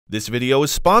This video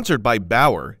is sponsored by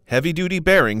Bauer, heavy-duty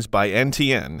bearings by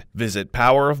NTN. Visit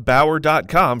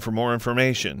powerofbauer.com for more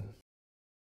information.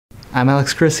 I'm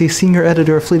Alex Chrissy, Senior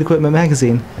Editor of Fleet Equipment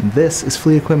Magazine, and this is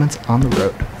Fleet Equipment's On the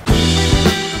Road.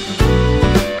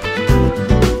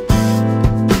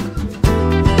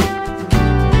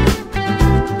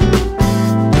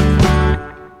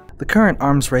 The current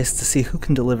arms race to see who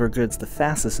can deliver goods the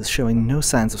fastest is showing no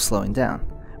signs of slowing down,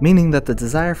 meaning that the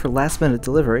desire for last-minute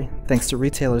delivery, thanks to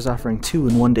retailers offering 2-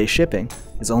 and 1-day shipping,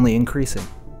 is only increasing.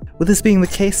 With this being the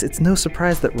case, it's no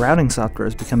surprise that routing software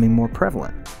is becoming more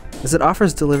prevalent, as it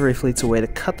offers delivery fleets a way to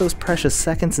cut those precious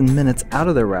seconds and minutes out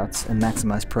of their routes and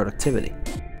maximize productivity.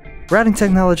 Routing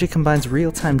technology combines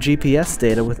real-time GPS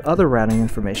data with other routing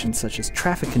information such as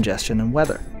traffic congestion and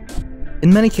weather.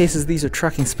 In many cases, these are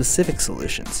trucking-specific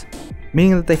solutions,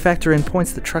 meaning that they factor in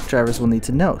points that truck drivers will need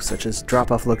to know, such as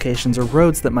drop-off locations or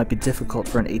roads that might be difficult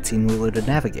for an 18-wheeler to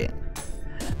navigate.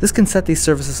 This can set these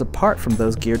services apart from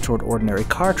those geared toward ordinary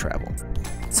car travel.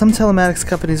 Some telematics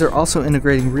companies are also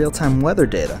integrating real-time weather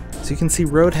data, so you can see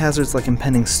road hazards like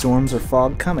impending storms or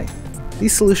fog coming.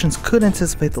 These solutions could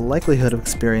anticipate the likelihood of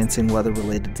experiencing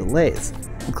weather-related delays,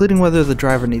 including whether the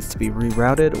driver needs to be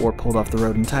rerouted or pulled off the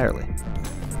road entirely.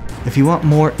 If you want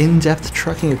more in-depth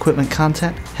trucking equipment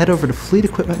content, head over to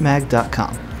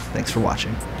fleetequipmentmag.com. Thanks for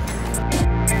watching.